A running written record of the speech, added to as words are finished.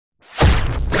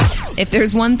If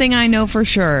there's one thing I know for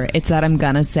sure, it's that I'm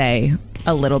gonna say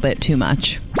a little bit too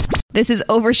much. This is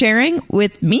Oversharing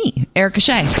with me, Erica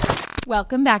Shea.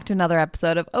 Welcome back to another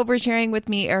episode of Oversharing with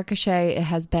me, Erica Shea. It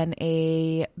has been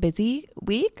a busy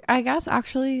week, I guess.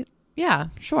 Actually, yeah,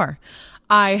 sure.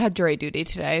 I had jury duty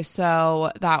today,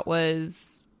 so that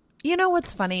was... You know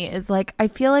what's funny is, like, I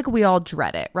feel like we all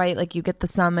dread it, right? Like, you get the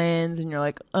summons and you're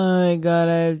like, oh my God,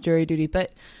 I have jury duty.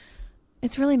 But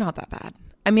it's really not that bad.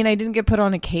 I mean, I didn't get put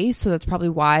on a case, so that's probably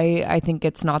why I think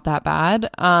it's not that bad.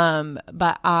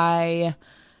 But I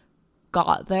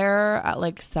got there at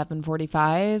like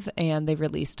 7:45 and they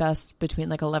released us between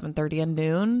like 11:30 and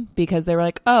noon because they were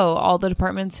like, oh, all the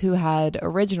departments who had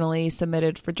originally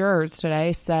submitted for jurors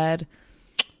today said,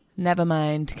 never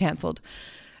mind, canceled.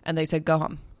 And they said, go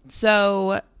home.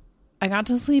 So I got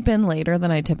to sleep in later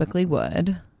than I typically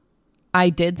would. I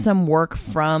did some work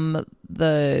from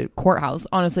the courthouse.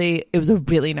 Honestly, it was a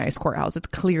really nice courthouse. It's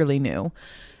clearly new.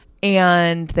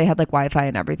 And they had like Wi-Fi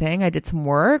and everything. I did some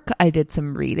work. I did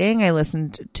some reading. I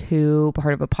listened to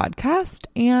part of a podcast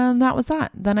and that was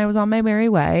that. Then I was on my merry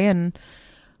way and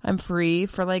I'm free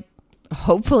for like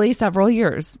hopefully several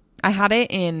years. I had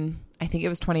it in, I think it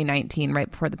was 2019, right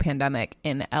before the pandemic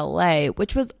in LA,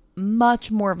 which was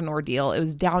much more of an ordeal. It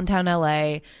was downtown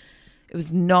LA. It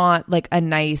was not like a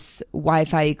nice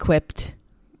Wi-Fi equipped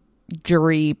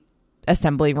jury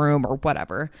assembly room or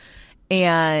whatever.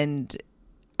 And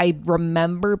I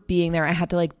remember being there. I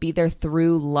had to like be there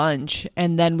through lunch.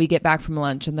 And then we get back from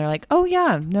lunch and they're like, oh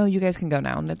yeah, no, you guys can go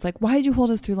now. And it's like, why did you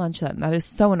hold us through lunch then? That is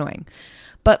so annoying.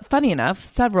 But funny enough,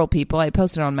 several people, I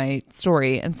posted on my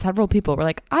story and several people were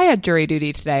like, I had jury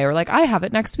duty today, or like, I have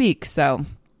it next week. So,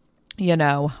 you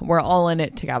know, we're all in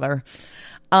it together.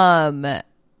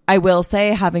 I will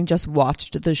say, having just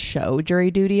watched the show Jury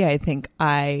Duty, I think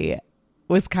I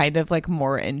was kind of like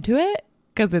more into it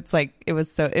because it's like it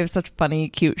was such a funny,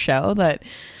 cute show that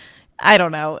I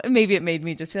don't know. Maybe it made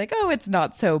me just feel like, oh, it's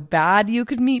not so bad. You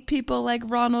could meet people like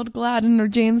Ronald Gladden or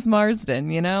James Marsden,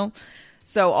 you know?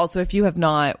 So also, if you have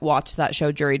not watched that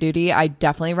show Jury Duty, I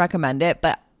definitely recommend it.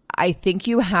 But I think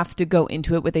you have to go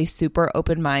into it with a super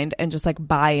open mind and just like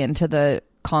buy into the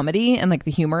comedy and like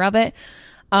the humor of it.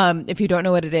 If you don't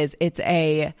know what it is, it's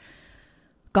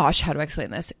how do I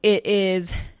explain this? It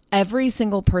is every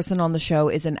single person on the show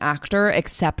is an actor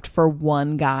except for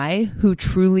one guy who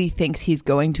truly thinks he's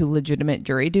going to legitimate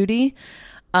jury duty.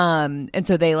 And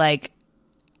so they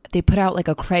put out like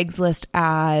a Craigslist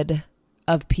ad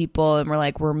of people and we're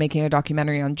like, we're making a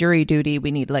documentary on jury duty.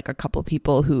 We need like a couple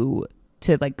people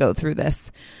to like go through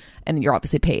this and you're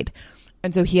obviously paid.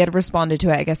 And so he had responded to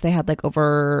it. I guess they had like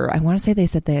over, I want to say they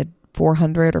said they had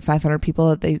 400 or 500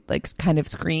 people that they like kind of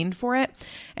screened for it.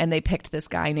 And they picked this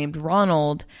guy named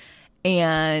Ronald.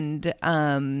 And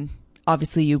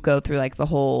obviously you go through like the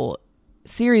whole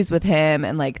series with him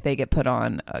and like they get put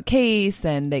on a case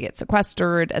and they get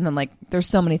sequestered. And then like there's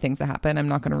so many things that happen. I'm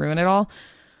not going to ruin it all.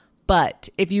 But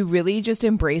if you really just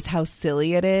embrace how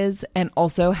silly it is and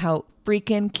also how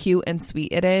freaking cute and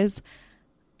sweet it is,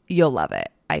 you'll love it,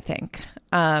 I think.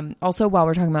 Also, while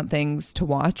we're talking about things to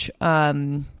watch, I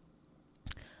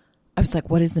was like,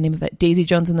 what is the name of it? Daisy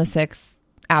Jones and the Six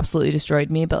absolutely destroyed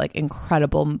me, but like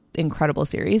incredible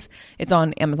series. It's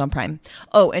on Amazon Prime.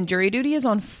 Oh, and Jury Duty is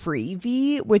on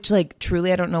Freevee, which like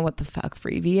truly I don't know what the fuck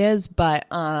Freevee is, but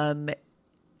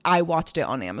I watched it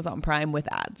on Amazon Prime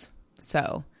with ads.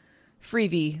 So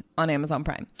Freevee on Amazon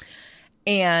Prime.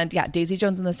 And yeah, Daisy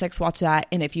Jones and the Six, watch that.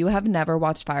 And if you have never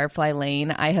watched Firefly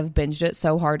Lane, I have binged it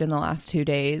so hard in the last 2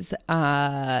 days.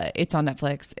 It's on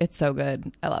Netflix. It's so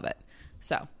good. I love it.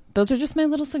 So those are just my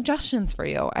little suggestions for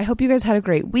you. I hope you guys had a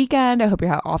great weekend. I hope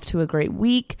you're off to a great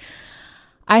week.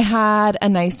 I had a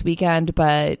nice weekend,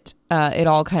 but it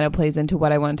all kind of plays into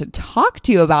what I wanted to talk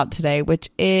to you about today, which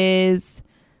is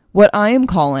what I am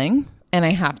calling, and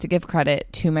I have to give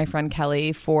credit to my friend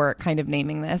Kelly for kind of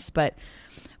naming this, but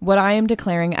what I am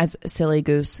declaring as Silly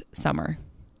Goose Summer.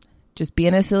 Just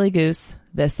being a silly goose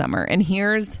this summer. And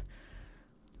here's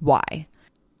why.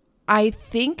 I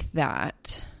think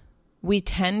that we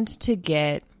tend to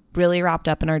get really wrapped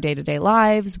up in our day-to-day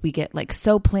lives. We get like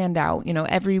so planned out. You know,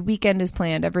 every weekend is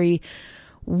planned. Every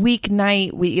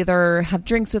weeknight we either have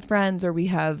drinks with friends or we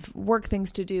have work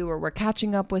things to do or we're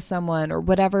catching up with someone or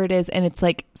whatever it is. And it's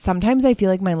like sometimes I feel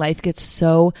like my life gets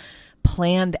so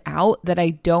planned out that I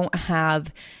don't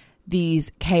have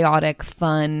these chaotic,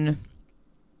 fun,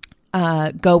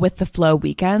 go with the flow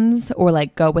weekends or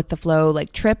like go with the flow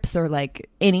like trips or like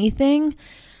anything.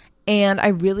 And I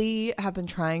really have been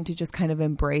trying to just kind of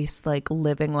embrace like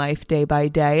living life day by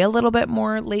day a little bit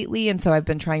more lately. And so I've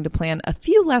been trying to plan a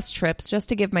few less trips just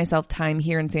to give myself time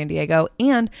here in San Diego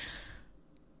and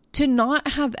to not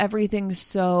have everything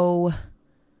to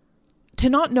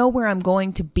not know where I'm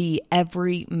going to be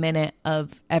every minute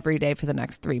of every day for the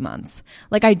next 3 months.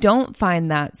 Like, I don't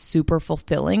find that super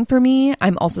fulfilling for me.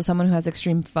 I'm also someone who has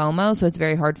extreme FOMO, so it's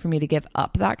very hard for me to give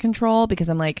up that control because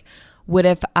I'm like, what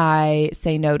if I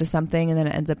say no to something and then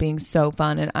it ends up being so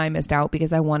fun and I missed out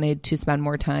because I wanted to spend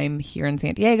more time here in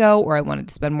San Diego, or I wanted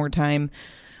to spend more time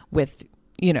with,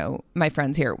 you know, my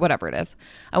friends here, whatever it is.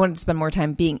 I wanted to spend more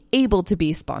time being able to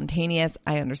be spontaneous.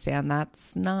 I understand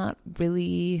that's not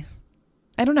really,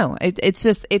 I don't know. It's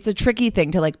a tricky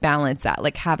thing to like balance that,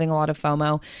 like having a lot of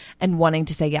FOMO and wanting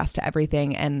to say yes to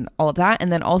everything and all of that.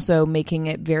 And then also making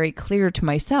it very clear to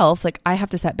myself, like I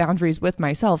have to set boundaries with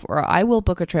myself or I will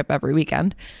book a trip every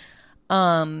weekend.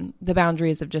 The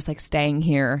boundaries of just like staying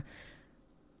here,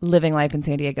 living life in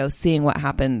San Diego, seeing what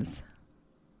happens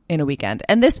in a weekend.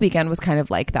 And this weekend was kind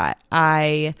of like that.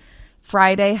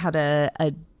 Friday had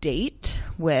a date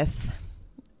with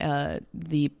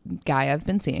the guy I've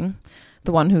been seeing.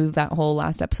 The one who that whole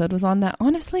last episode was on, that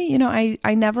honestly, you know,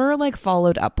 I never like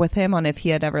followed up with him on if he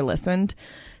had ever listened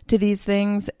to these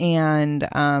things. And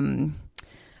I'm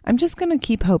just going to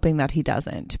keep hoping that he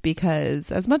doesn't,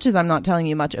 because as much as I'm not telling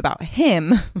you much about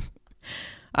him,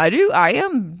 I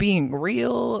am being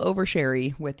real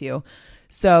oversharey with you.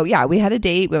 So yeah, we had a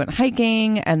date, we went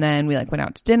hiking, and then we like went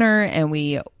out to dinner and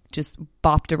we just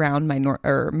bopped around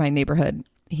my neighborhood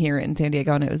here in San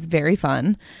Diego, and it was very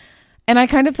fun. And I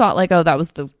kind of thought like, oh, that was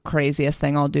the craziest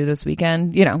thing I'll do this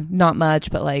weekend. You know, not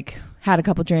much, but like had a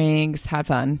couple drinks, had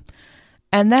fun.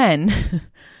 And then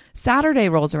Saturday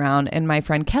rolls around and my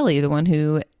friend Kelly, the one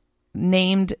who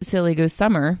named Silly Goose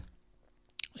Summer,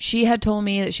 she had told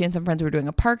me that she and some friends were doing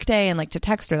a park day and like to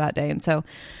text her that day. And so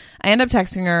I end up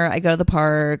texting her. I go to the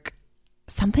park.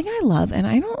 Something I love, and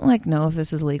I don't like know if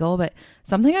this is legal, but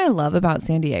something I love about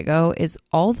San Diego is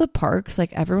all the parks,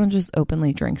 like everyone just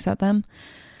openly drinks at them.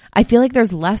 I feel like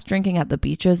there's less drinking at the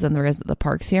beaches than there is at the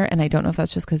parks here. And I don't know if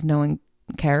that's just because no one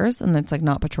cares and it's like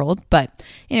not patrolled. But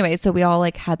anyway, so we all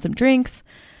like had some drinks.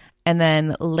 And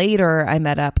then later I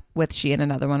met up with she and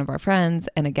another one of our friends.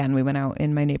 And again, we went out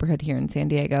in my neighborhood here in San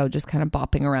Diego, just kind of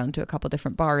bopping around to a couple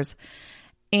different bars.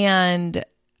 And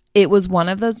it was one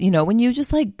of those, you know, when you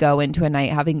just like go into a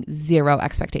night having zero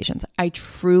expectations. I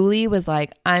truly was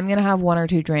like, I'm going to have 1 or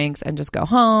 2 drinks and just go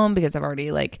home because I've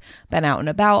already like been out and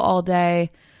about all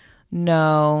day.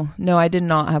 No, I did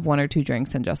not have 1 or 2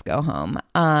 drinks and just go home.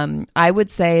 I would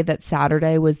say that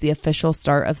Saturday was the official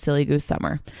start of Silly Goose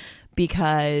Summer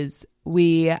because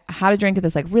we had a drink at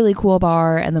this like really cool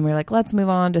bar and then we were like, let's move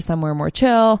on to somewhere more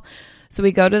chill. So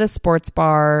we go to the sports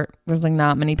bar. There's like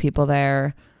not many people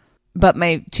there, but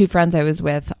my 2 friends I was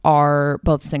with are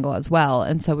both single as well.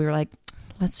 And so we were like,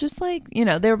 let's just like, you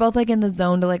know, they were both like in the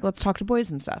zone to like, let's talk to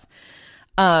boys and stuff.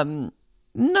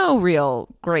 No real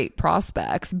great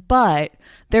prospects, but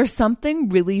there's something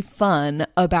really fun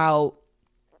about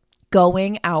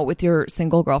going out with your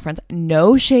single girlfriends.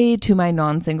 No shade to my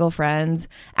non-single friends.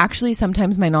 Actually,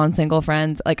 sometimes my non-single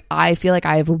friends, like I feel like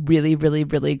I have really, really,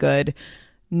 really good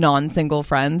non-single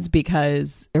friends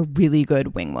because they're really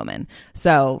good wing women.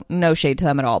 So no shade to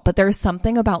them at all. But there's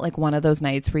something about like one of those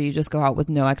nights where you just go out with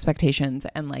no expectations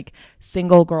and like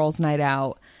single girls night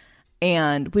out.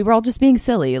 And we were all just being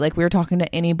silly. Like we were talking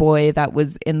to any boy that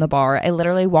was in the bar. I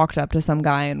literally walked up to some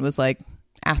guy and was like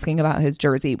asking about his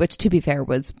jersey, which to be fair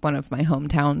was one of my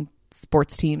hometown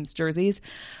sports team's jerseys.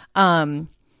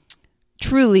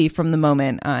 Truly from the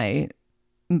moment I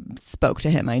spoke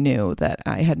to him, I knew that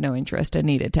I had no interest and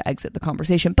needed to exit the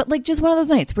conversation. But like just one of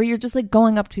those nights where you're just like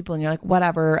going up to people and you're like,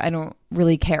 whatever, I don't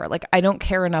really care. Like I don't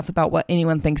care enough about what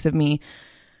anyone thinks of me.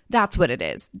 That's what it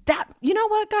is. That, you know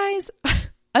what, guys?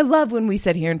 I love when we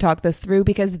sit here and talk this through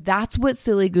because that's what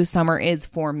Silly Goose Summer is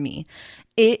for me.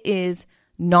 It is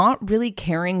not really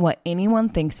caring what anyone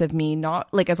thinks of me,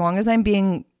 not like as long as I'm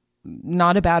being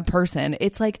not a bad person.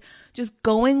 It's like just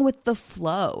going with the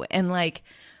flow and like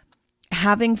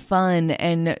having fun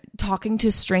and talking to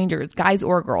strangers, guys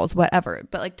or girls, whatever,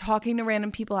 but like talking to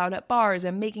random people out at bars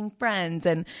and making friends.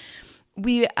 And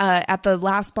we, at the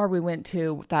last bar we went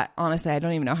to that, honestly, I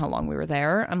don't even know how long we were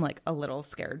there. I'm like a little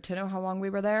scared to know how long we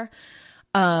were there.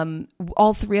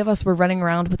 All 3 of us were running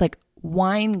around with like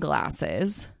wine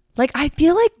glasses. Like, I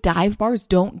feel like dive bars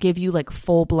don't give you like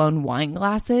full blown wine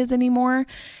glasses anymore.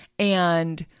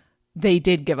 And they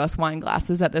did give us wine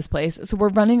glasses at this place. So we're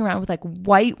running around with like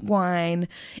white wine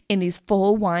in these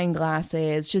full wine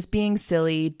glasses, just being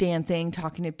silly, dancing,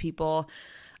 talking to people.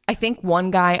 I think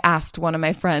one guy asked one of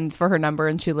my friends for her number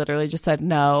and she literally just said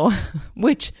no,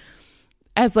 which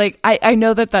as like, I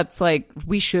know that that's like,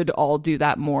 we should all do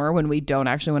that more when we don't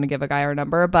actually want to give a guy our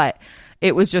number, but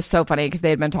it was just so funny because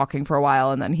they had been talking for a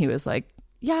while and then he was like,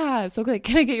 yeah, it's okay.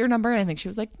 Can I get your number? And I think she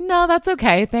was like, no, that's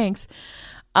okay. Thanks.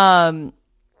 And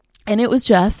it was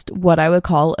just what I would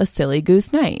call a silly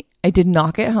goose night. I did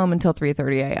not get home until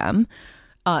 3:30 a.m.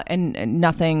 And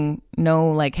nothing,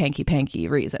 no like hanky panky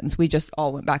reasons. We just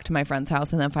all went back to my friend's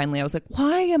house. And then finally I was like,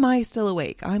 why am I still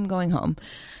awake? I'm going home.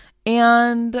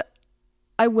 And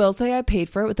I will say I paid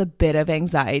for it with a bit of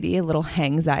anxiety, a little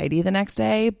hangxiety the next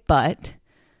day. But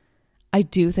I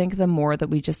do think the more that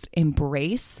we just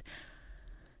embrace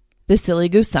the silly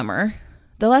goose summer,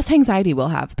 the less anxiety we'll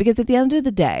have. Because at the end of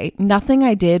the day, nothing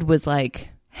I did was like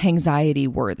anxiety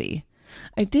worthy.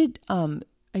 I did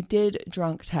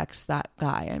drunk text that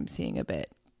guy I'm seeing a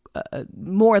bit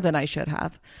more than I should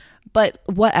have. But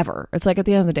whatever. It's like at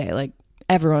the end of the day, like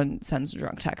everyone sends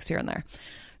drunk texts here and there.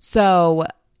 So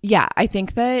yeah, I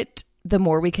think that the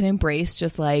more we can embrace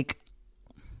just like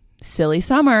silly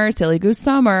summer, silly goose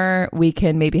summer, we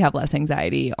can maybe have less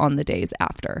anxiety on the days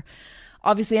after.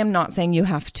 Obviously, I'm not saying you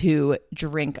have to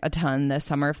drink a ton this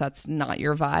summer if that's not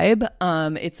your vibe.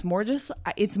 It's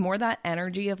more that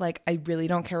energy of like, I really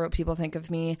don't care what people think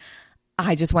of me.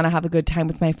 I just want to have a good time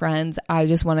with my friends. I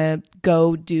just want to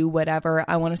go do whatever.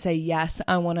 I want to say yes.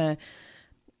 I want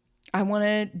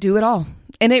to do it all.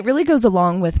 And it really goes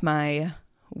along with my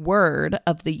word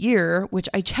of the year, which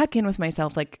I check in with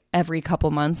myself like every couple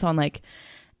months on like,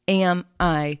 am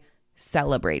I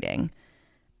celebrating?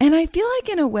 And I feel like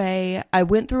in a way I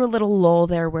went through a little lull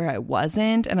there where I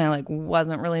wasn't, and I like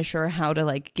wasn't really sure how to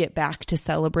like get back to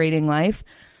celebrating life.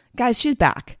 Guys, she's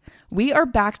back. We are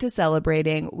back to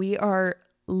celebrating. We are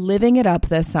living it up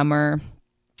this summer.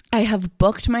 I have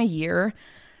booked my year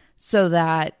so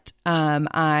that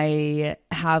I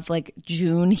have like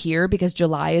June here because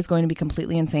July is going to be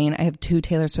completely insane. I have 2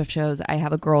 Taylor Swift shows. I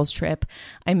have a girls trip.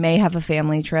 I may have a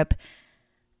family trip.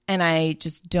 And I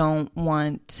just don't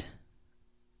want...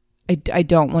 I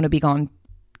don't want to be gone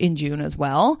in June as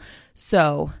well.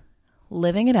 So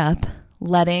living it up,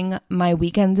 letting my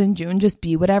weekends in June just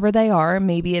be whatever they are.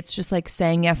 Maybe it's just like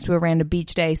saying yes to a random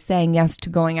beach day, saying yes to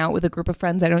going out with a group of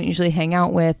friends I don't usually hang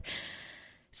out with,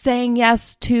 saying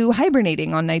yes to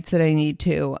hibernating on nights that I need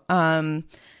to, and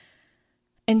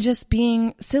just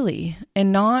being silly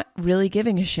and not really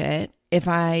giving a shit if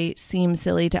I seem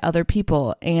silly to other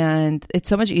people. And it's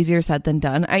so much easier said than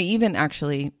done. I even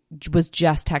actually was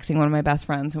just texting one of my best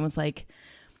friends and was like,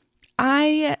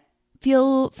 I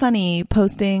feel funny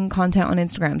posting content on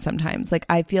Instagram sometimes. Like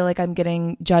I feel like I'm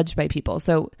getting judged by people.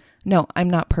 So no, I'm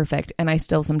not perfect. And I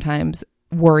still sometimes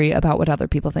worry about what other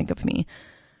people think of me.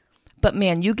 But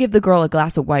man, you give the girl a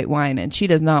glass of white wine and she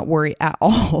does not worry at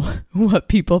all what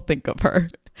people think of her.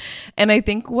 And I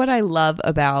think what I love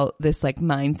about this like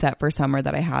mindset for summer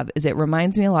that I have is it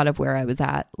reminds me a lot of where I was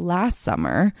at last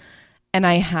summer. And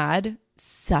I had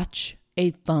such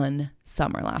a fun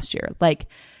summer last year. Like,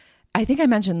 I think I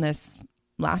mentioned this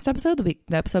last episode, the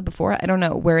episode before, I don't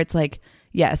know, where it's like,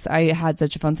 yes, I had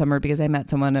such a fun summer because I met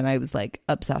someone and I was like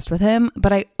obsessed with him.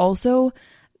 But I also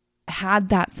had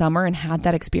that summer and had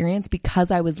that experience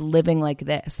because I was living like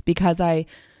this, because I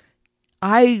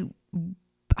don't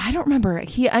remember.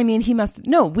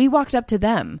 We walked up to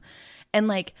them and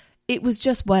like, it was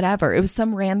just whatever. It was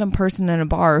some random person in a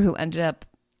bar who ended up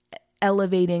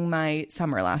elevating my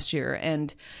summer last year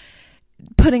and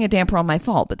putting a damper on my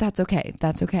fall, but that's okay.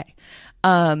 That's okay.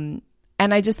 And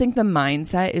I just think the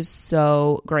mindset is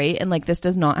so great. And like, this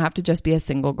does not have to just be a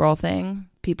single girl thing.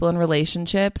 People in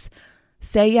relationships,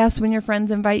 say yes when your friends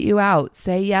invite you out.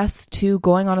 Say yes to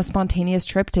going on a spontaneous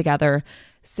trip together.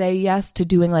 Say yes to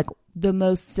doing like the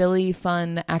most silly,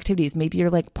 fun activities. Maybe you're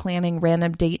like planning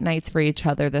random date nights for each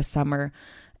other this summer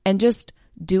and just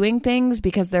doing things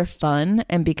because they're fun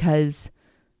and because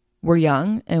we're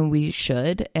young and we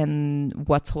should, and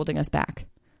what's holding us back.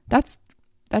 That's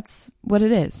what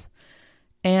it is.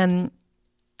 And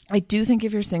I do think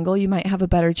if you're single, you might have a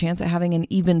better chance at having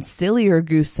an even sillier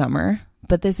goose summer,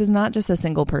 but this is not just a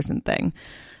single person thing.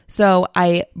 So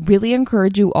I really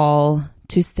encourage you all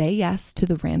to say yes to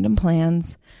the random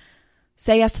plans.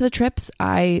 Say yes to the trips.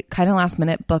 I kind of last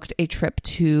minute booked a trip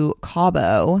to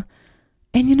Cabo.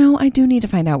 And you know, I do need to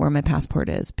find out where my passport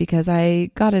is because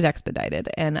I got it expedited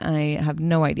and I have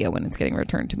no idea when it's getting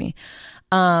returned to me.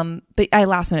 But I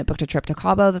last minute booked a trip to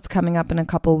Cabo that's coming up in a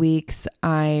couple weeks.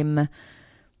 I'm,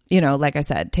 like I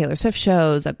said, Taylor Swift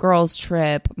shows, a girls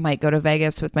trip, might go to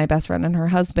Vegas with my best friend and her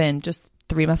husband, just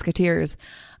 3 musketeers.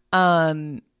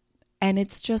 And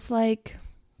it's just like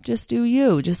Just do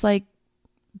you. Just like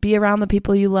be around the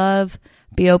people you love.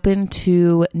 Be open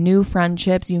to new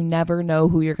friendships. You never know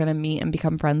who you're going to meet and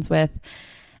become friends with.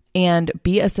 And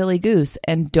be a silly goose.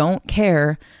 And don't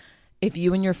care if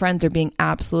you and your friends are being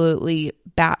absolutely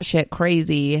batshit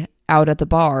crazy out at the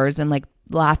bars and like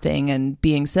laughing and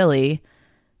being silly.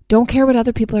 Don't care what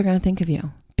other people are going to think of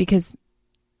you. Because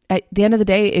at the end of the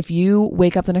day, if you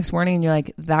wake up the next morning and you're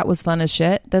like, that was fun as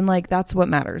shit, then like that's what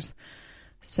matters.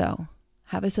 So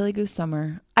have a silly goose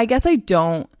summer. I guess I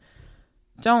don't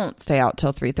stay out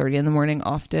till 3:30 in the morning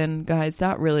often, guys.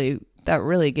 That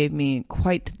really gave me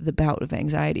quite the bout of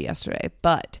anxiety yesterday.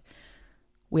 But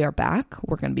we are back.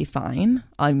 We're going to be fine.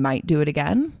 I might do it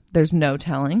again. There's no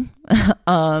telling.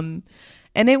 And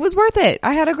it was worth it.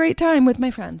 I had a great time with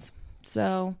my friends.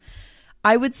 So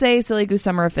I would say Silly Goose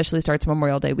Summer officially starts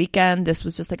Memorial Day weekend. This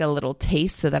was just like a little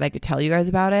taste so that I could tell you guys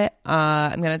about it.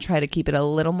 I'm going to try to keep it a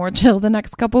little more chill the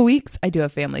next couple weeks. I do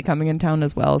have family coming in town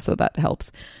as well, so that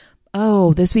helps.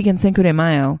 Oh, this weekend, Cinco de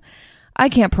Mayo. I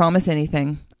can't promise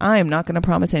anything. I am not going to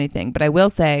promise anything, but I will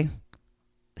say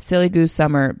Silly Goose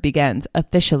Summer begins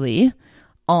officially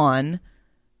on,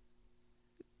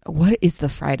 what is the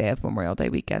Friday of Memorial Day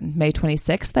weekend? May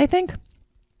 26th, I think.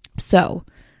 So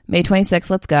May 26th,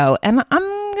 let's go. And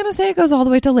I'm going to say it goes all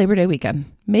the way to Labor Day weekend.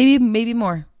 Maybe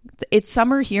more. It's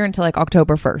summer here until like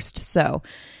October 1st. So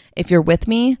if you're with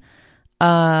me,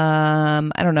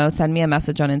 I don't know, send me a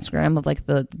message on Instagram of like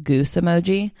the goose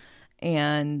emoji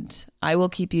and I will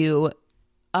keep you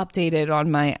updated on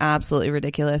my absolutely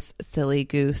ridiculous silly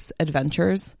goose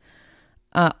adventures.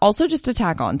 Also, just to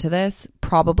tack on to this,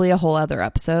 probably a whole other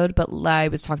episode, but I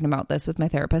was talking about this with my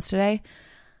therapist today.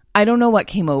 I don't know what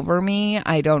came over me.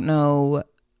 I don't know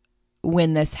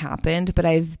when this happened, but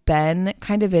I've been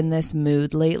kind of in this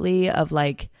mood lately of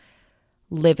like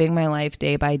living my life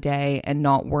day by day and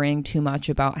not worrying too much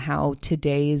about how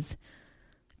today's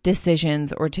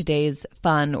decisions or today's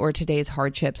fun or today's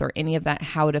hardships or any of that,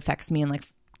 how it affects me in like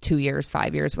 2 years,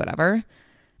 5 years, whatever.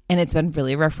 And it's been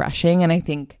really refreshing. And I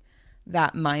think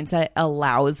that mindset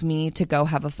allows me to go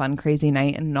have a fun, crazy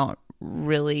night and not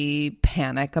really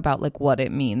panic about like what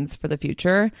it means for the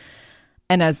future.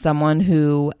 And as someone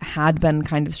who had been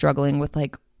kind of struggling with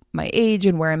like my age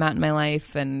and where I'm at in my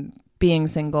life and being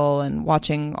single and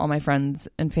watching all my friends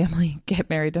and family get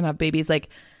married and have babies, like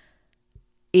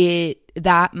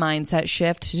that mindset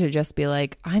shift to just be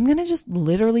like, I'm going to just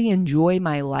literally enjoy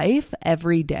my life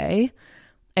every day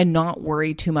and not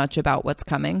worry too much about what's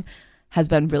coming has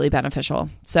been really beneficial.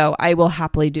 So I will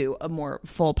happily do a more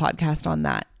full podcast on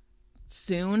that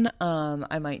soon.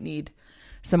 I might need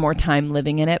some more time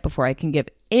living in it before I can give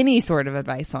any sort of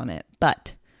advice on it,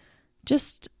 but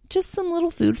just some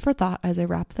little food for thought as I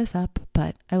wrap this up.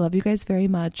 But I love you guys very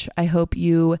much. I hope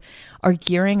you are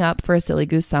gearing up for a Silly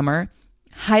Goose Summer.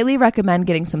 Highly recommend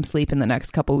getting some sleep in the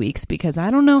next couple weeks because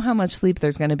I don't know how much sleep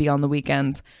there's going to be on the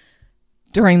weekends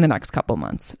during the next couple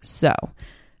months. So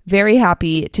very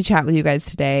happy to chat with you guys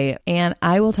today, and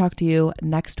I will talk to you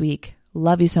next week.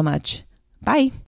 Love you so much. Bye.